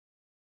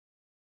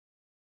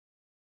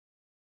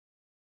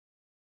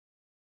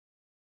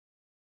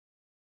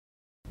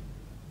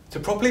To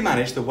properly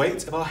manage the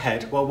weight of our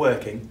head while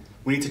working,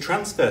 we need to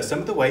transfer some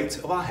of the weight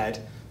of our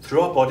head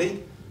through our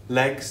body,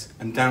 legs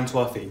and down to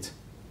our feet.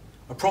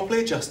 A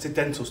properly adjusted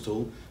dental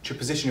stool should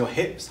position your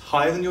hips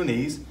higher than your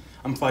knees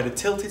and provide a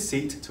tilted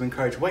seat to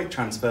encourage weight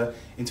transfer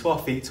into our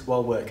feet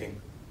while working.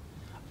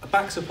 A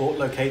back support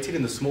located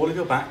in the small of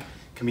your back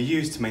can be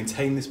used to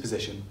maintain this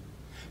position.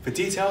 For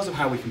details of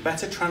how we can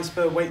better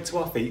transfer weight to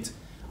our feet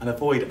and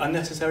avoid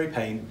unnecessary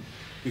pain,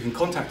 you can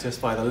contact us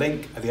via the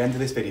link at the end of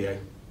this video.